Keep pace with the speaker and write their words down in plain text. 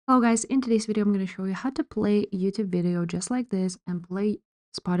Hello guys, in today's video I'm going to show you how to play YouTube video just like this and play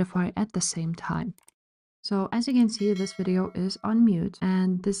Spotify at the same time. So as you can see, this video is on mute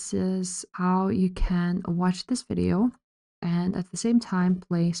and this is how you can watch this video and at the same time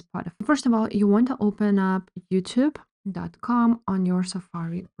play Spotify. First of all, you want to open up youtube.com on your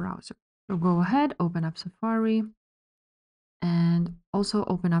Safari browser. So go ahead, open up Safari and also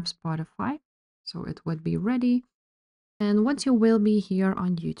open up Spotify. So it would be ready. And once you will be here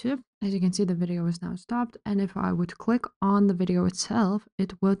on YouTube, as you can see, the video is now stopped. And if I would click on the video itself,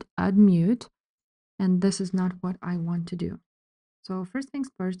 it would unmute. And this is not what I want to do. So first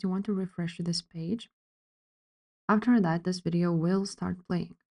things first, you want to refresh this page. After that, this video will start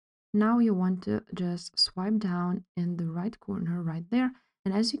playing. Now you want to just swipe down in the right corner right there.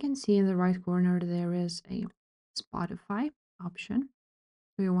 And as you can see in the right corner, there is a Spotify option.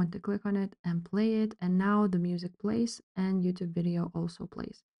 So you want to click on it and play it. And now the music plays and YouTube video also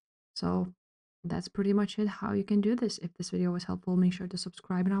plays. So that's pretty much it how you can do this. If this video was helpful, make sure to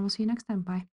subscribe and I will see you next time. Bye.